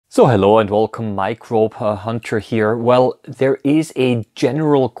So hello and welcome, Microbehunter here. Well, there is a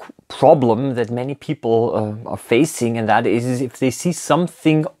general problem that many people are facing, and that is if they see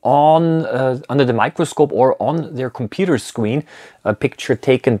something on under the microscope or on their computer screen, a picture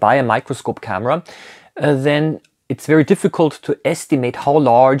taken by a microscope camera, then it's very difficult to estimate how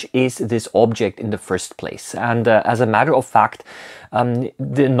large is this object in the first place. And as a matter of fact,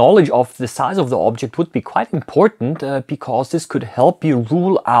 the knowledge of the size of the object would be quite important because this could help you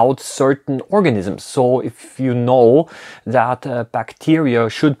rule out certain organisms. So if you know that bacteria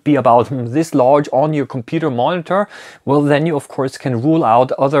should be about this large on your computer monitor, well, then you of course can rule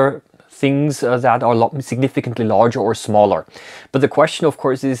out other things that are significantly larger or smaller. But the question, of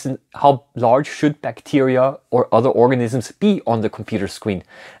course, is how large should bacteria or other organisms be on the computer screen?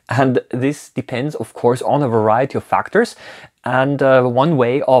 And this depends, of course, on a variety of factors. And one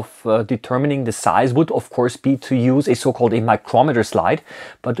way of determining the size would, of course, be to use a so-called a micrometer slide.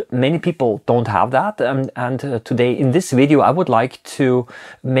 But many people don't have that. And today in this video, I would like to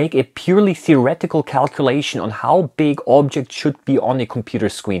make a purely theoretical calculation on how big objects should be on a computer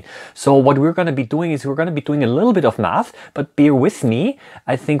screen. So what we're going to be doing is we're going to be doing a little bit of math, but bear with me.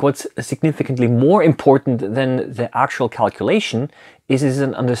 I think what's significantly more important than the actual calculation is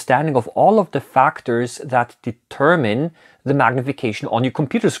an understanding of all of the factors that determine the magnification on your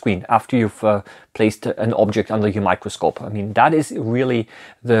computer screen after you've placed an object under your microscope. I mean, that is really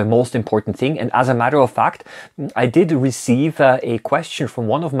the most important thing. And as a matter of fact, I did receive a question from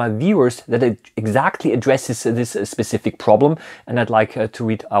one of my viewers that exactly addresses this specific problem. And I'd like to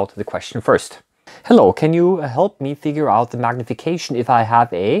read out the question first. Hello, can you help me figure out the magnification if I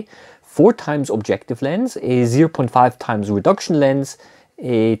have a 4 times objective lens, a 0.5 times reduction lens,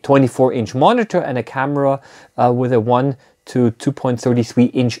 a 24-inch monitor, and a camera with a 1 to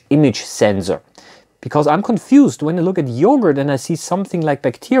 2.33-inch image sensor? Because I'm confused when I look at yogurt and I see something like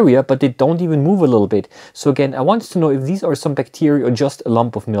bacteria, but they don't even move a little bit. So again, I want to know if these are some bacteria or just a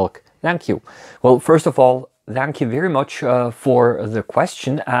lump of milk. Thank you. Well, first of all, thank you very much for the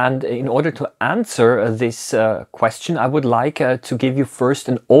question. And in order to answer this question, I would like to give you first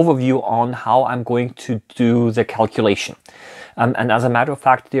an overview on how I'm going to do the calculation. And as a matter of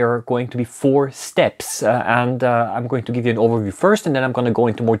fact, there are going to be 4 steps. I'm going to give you an overview first, and then I'm going to go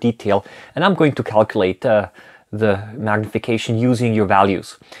into more detail. And I'm going to calculate the magnification using your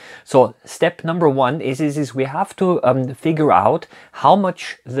values. So step number 1 is we have to figure out how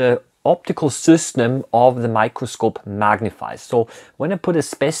much the optical system of the microscope magnifies. So when I put a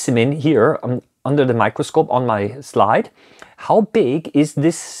specimen here under the microscope on my slide, how big is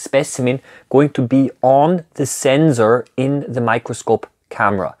this specimen going to be on the sensor in the microscope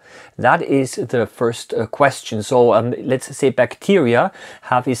camera? That is the first question. So let's say bacteria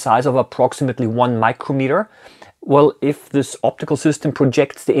have a size of approximately 1 micrometer. Well, if this optical system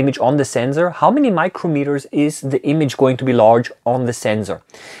projects the image on the sensor, how many micrometers is the image going to be large on the sensor?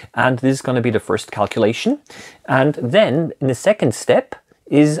 And this is going to be the first calculation. And then in the second step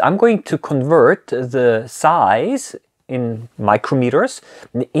is I'm going to convert the size in micrometers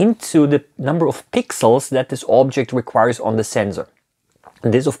into the number of pixels that this object requires on the sensor.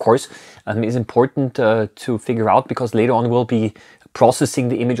 And this, of course, is important to figure out because later on we'll be processing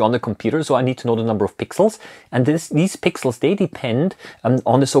the image on the computer, so I need to know the number of pixels. And these pixels, they depend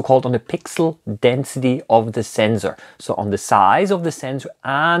on the so-called on the pixel density of the sensor. So on the size of the sensor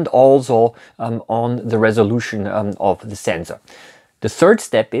and also on the resolution of the sensor. The third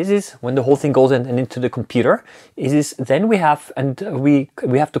step is when the whole thing goes into the computer, is then we have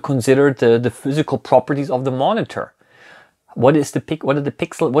to consider the physical properties of the monitor. What's the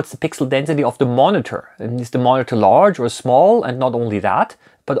pixel density of the monitor? And is the monitor large or small? And not only that,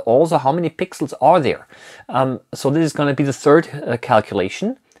 but also how many pixels are there? So this is going to be the third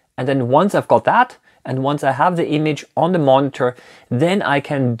calculation. And then once I've got that, and once I have the image on the monitor, then I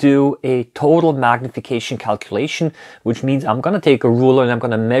can do a total magnification calculation, which means I'm going to take a ruler and I'm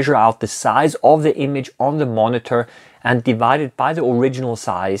going to measure out the size of the image on the monitor and divide it by the original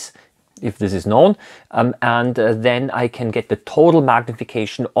size, if this is known, then I can get the total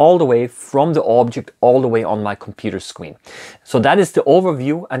magnification all the way from the object all the way on my computer screen. So that is the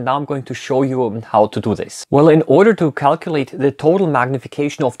overview, and now I'm going to show you how to do this. Well, in order to calculate the total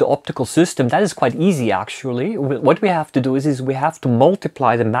magnification of the optical system, that is quite easy actually. What we have to do is we have to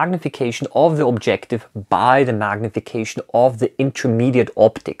multiply the magnification of the objective by the magnification of the intermediate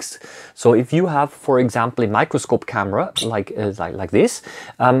optics. So if you have, for example, a microscope camera like this,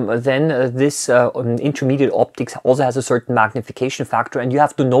 then this intermediate optics also has a certain magnification factor, and you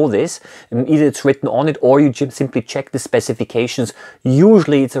have to know this. Either it's written on it or you simply check the specifications.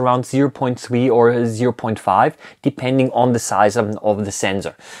 Usually it's around 0.3 or 0.5, depending on the size of the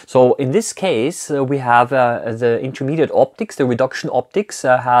sensor. So in this case, we have the intermediate optics, the reduction optics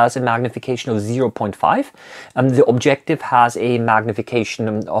has a magnification of 0.5. The objective has a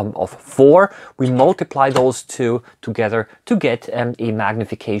magnification of 4. We multiply those two together to get a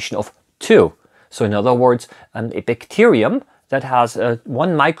magnification of 2. So in other words, a bacterium that has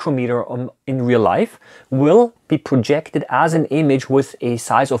 1 micrometer in real life will be projected as an image with a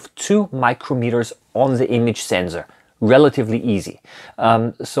size of 2 micrometers on the image sensor. Relatively easy.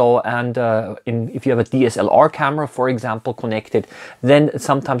 If you have a DSLR camera, for example, connected, then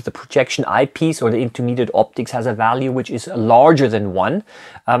sometimes the projection eyepiece or the intermediate optics has a value which is larger than 1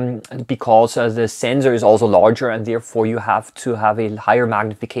 because the sensor is also larger, and therefore you have to have a higher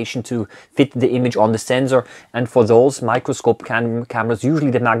magnification to fit the image on the sensor. And for those microscope cameras, usually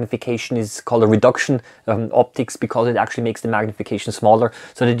the magnification is called a reduction optics, because it actually makes the magnification smaller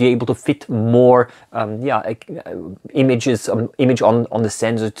so that you're able to fit more image on the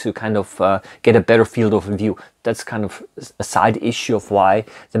sensor to kind of get a better field of view. That's kind of a side issue of why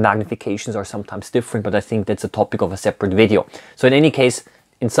the magnifications are sometimes different, but I think that's a topic of a separate video. So in any case,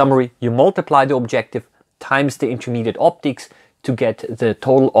 in summary, you multiply the objective times the intermediate optics to get the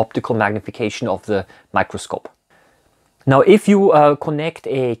total optical magnification of the microscope. Now, if you connect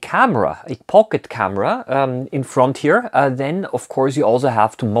a camera, a pocket camera in front here, then of course you also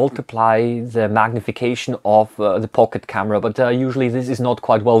have to multiply the magnification of the pocket camera. But usually this is not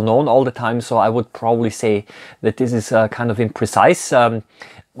quite well known all the time, so I would probably say that this is kind of imprecise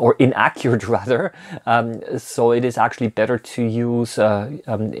or inaccurate rather. So it is actually better to use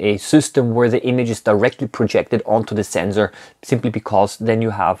a system where the image is directly projected onto the sensor, simply because then you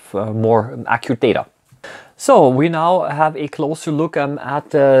have more accurate data. So we now have a closer look at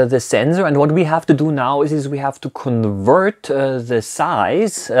the sensor, and what we have to do now is we have to convert the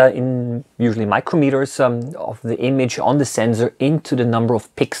size in usually micrometers of the image on the sensor into the number of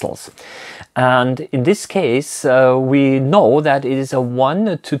pixels. And in this case, we know that it is a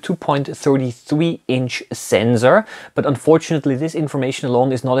 1 to 2.33 inch sensor, but unfortunately this information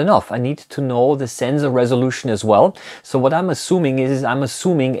alone is not enough. I need to know the sensor resolution as well. So what I'm assuming is I'm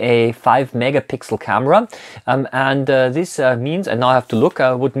assuming a 5 megapixel camera, and this means, and now I have to look,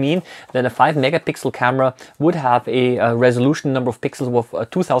 would mean that a 5 megapixel camera would have a resolution number of pixels of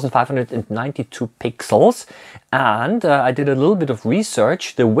 2592 pixels. And I did a little bit of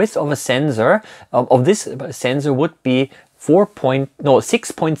research. The width of a sensor, of this sensor, would be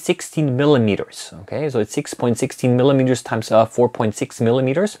 6.16 millimeters. Okay, so it's 6.16 millimeters times 4.6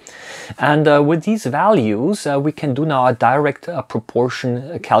 millimeters. And with these values, we can do now a direct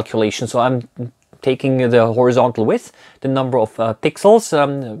proportion calculation. So I'm taking the horizontal width, the number of pixels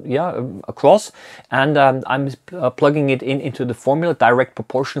across, and I'm plugging it into the formula, direct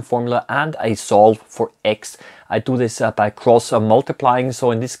proportion formula, and I solve for x. I do this by cross multiplying, so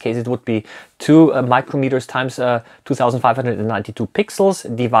in this case it would be 2 micrometers times 2592 pixels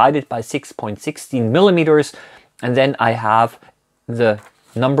divided by 6.16 millimeters, and then I have the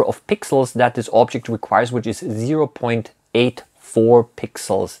number of pixels that this object requires, which is 0.84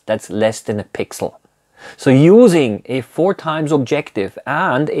 pixels. That's less than a pixel. So using a 4 times objective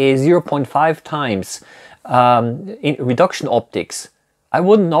and a 0.5 times reduction optics, I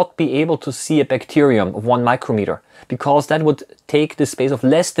would not be able to see a bacterium of 1 micrometer, because that would take the space of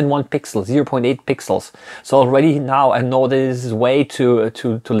less than 1 pixel, 0.8 pixels. So already now I know this is way too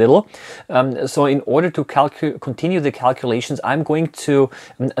little. So in order to continue the calculations, I'm going to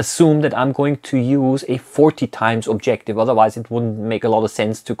assume that I'm going to use a 40 times objective. Otherwise it wouldn't make a lot of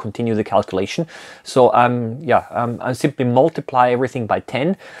sense to continue the calculation. So I simply multiply everything by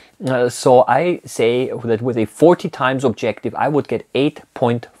 10. So I say that with a 40 times objective, I would get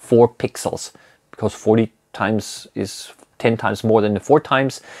 8.4 pixels, because 40 times is 10 times more than the 4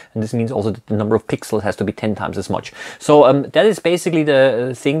 times, and this means also that the number of pixels has to be 10 times as much. So that is basically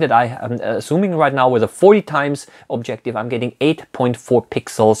the thing that I am assuming right now. With a 40 times objective, I'm getting 8.4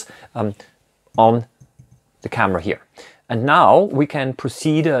 pixels on the camera here. And now we can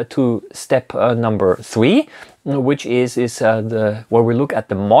proceed to step number 3, which is where we look at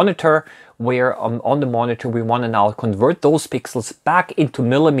the monitor, where on the monitor we want to now convert those pixels back into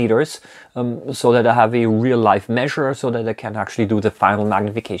millimeters, so that I have a real life measure, so that I can actually do the final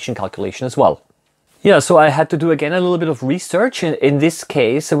magnification calculation as well. Yeah, so I had to do again a little bit of research. In this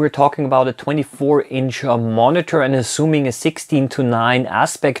case, we're talking about a 24-inch monitor, and assuming a 16:9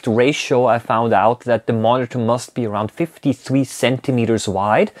 aspect ratio, I found out that the monitor must be around 53 centimeters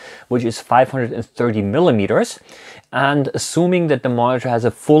wide, which is 530 millimeters. And assuming that the monitor has a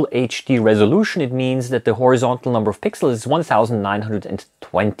full HD resolution, it means that the horizontal number of pixels is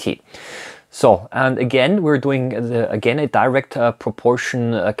 1920. So, and again, we're doing a direct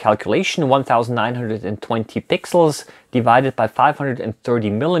proportion calculation. 1920 pixels divided by 530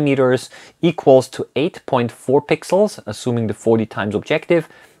 millimeters equals to 8.4 pixels, assuming the 40 times objective,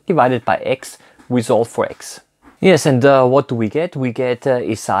 divided by x, resolve for x. Yes, and what do we get? We get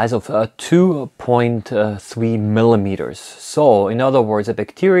a size of 2.3 millimeters. So, in other words, a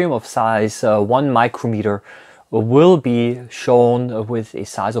bacterium of size 1 micrometer will be shown with a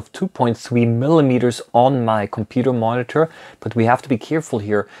size of 2.3 millimeters on my computer monitor, but we have to be careful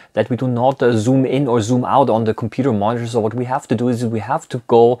here that we do not zoom in or zoom out on the computer monitor. So what we have to do is we have to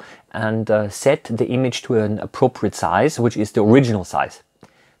go and set the image to an appropriate size, which is the original size.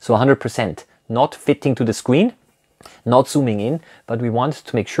 So 100%, not fitting to the screen, not zooming in, but we want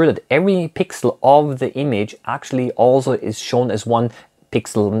to make sure that every pixel of the image actually also is shown as one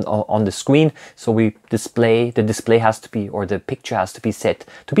pixel on the screen. So the display has to be, or the picture has to be set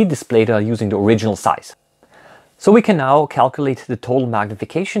to be displayed using the original size. So we can now calculate the total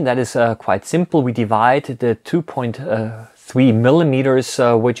magnification. That is quite simple. We divide the 2.3 millimeters,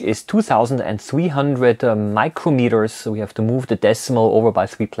 which is 2,300 micrometers. So we have to move the decimal over by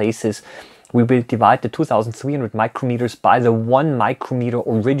 3 places. We will divide the 2,300 micrometers by the 1 micrometer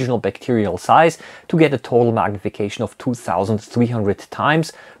original bacterial size to get a total magnification of 2,300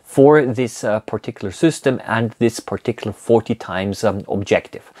 times for this particular system and this particular 40 times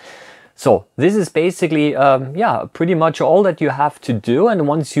objective. So this is basically, yeah, pretty much all that you have to do. And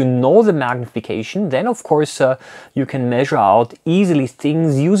once you know the magnification, then of course you can measure out easily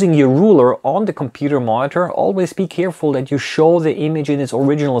things using your ruler on the computer monitor. Always be careful that you show the image in its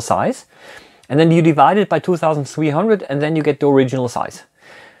original size. And then you divide it by 2,300 and then you get the original size.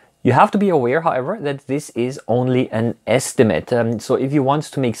 You have to be aware, however, that this is only an estimate. So if you want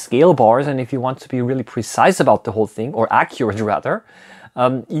to make scale bars and if you want to be really precise about the whole thing, or accurate rather,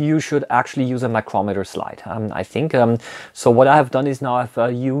 you should actually use a micrometer slide, I think. So what I have done is now I've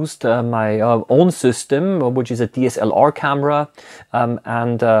used my own system, which is a DSLR camera,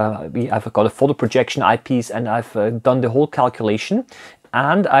 and I've got a photo projection eyepiece, and I've done the whole calculation.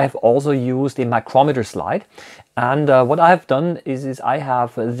 And I have also used a micrometer slide. And what I have done is I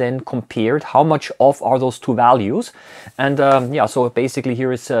have then compared how much off are those two values. And yeah, so basically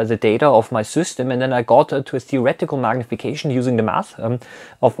here is the data of my system. And then I got to a theoretical magnification using the math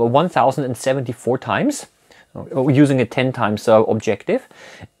of 1,074 times. Using a 10 times objective,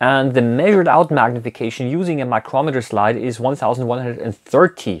 and the measured out magnification using a micrometer slide is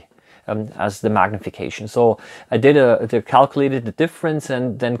 1,130 as the magnification. So I calculated the difference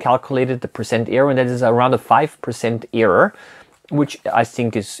and then calculated the percent error, and that is around a 5% error, which I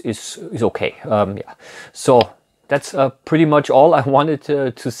think is okay. Yeah. So that's pretty much all I wanted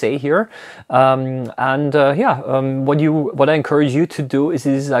to say here. What I encourage you to do is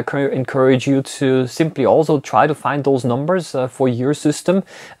I encourage you to simply also try to find those numbers for your system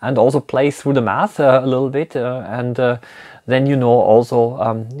and also play through the math a little bit, then you know also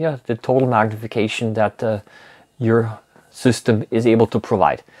the total magnification that your system is able to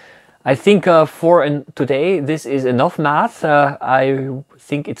provide. I think for today this is enough math. I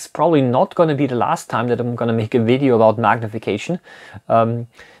think it's probably not going to be the last time that I'm going to make a video about magnification.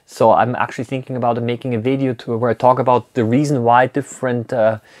 So I'm actually thinking about making a video where I talk about the reason why different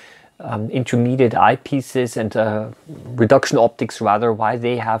intermediate eyepieces and reduction optics rather, why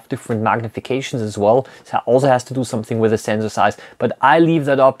they have different magnifications as well. So it also has to do something with the sensor size, but I leave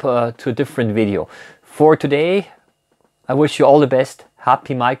that up to a different video. For today, I wish you all the best.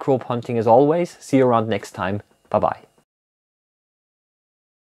 Happy microbe hunting as always. See you around next time. Bye bye.